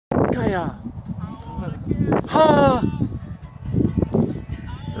Kaya! Ha!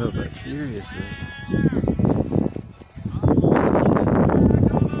 Oh, but seriously.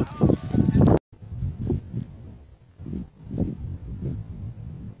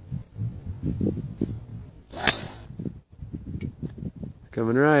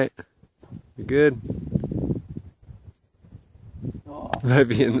 Coming right. You good? Oh. Might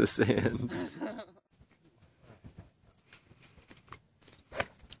be in the sand.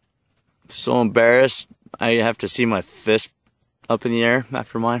 So embarrassed. I have to see my fist up in the air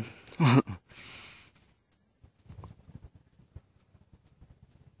after mine. Oh,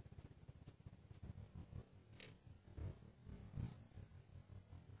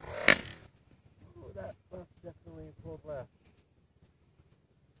 that left definitely pulled left.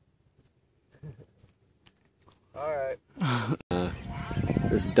 Alright.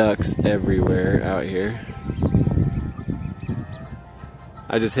 There's ducks everywhere out here.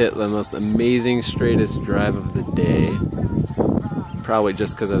 I just hit the most amazing, straightest drive of the day. Probably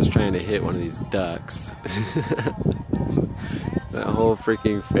just because I was trying to hit one of these ducks. That whole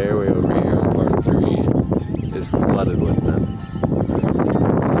freaking fairway over here on par 3 is flooded with them.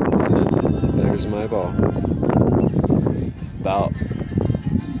 And there's my ball. About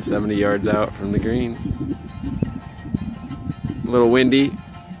 70 yards out from the green. A little windy,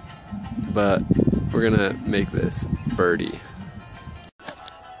 but we're gonna make this birdie.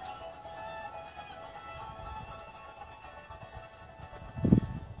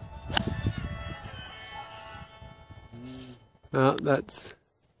 Oh, that's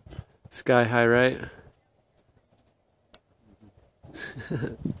sky high, right?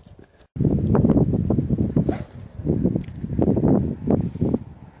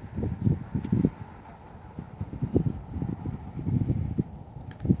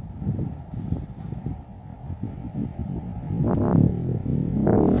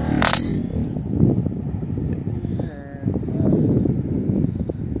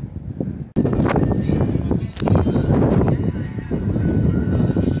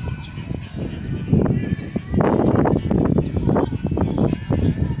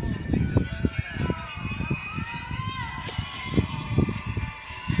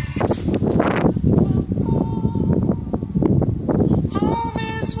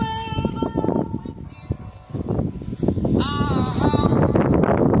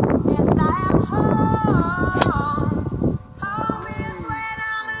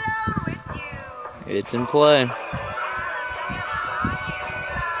 It's in play.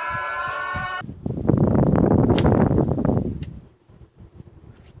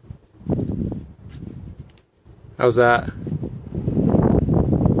 How's that?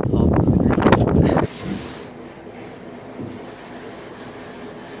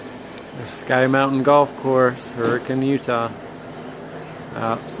 The SkyMountain Golf Course, Hurricane, Utah.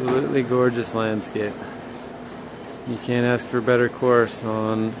 Absolutely gorgeous landscape. You can't ask for a better course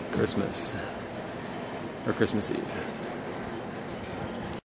on Christmas or Christmas Eve.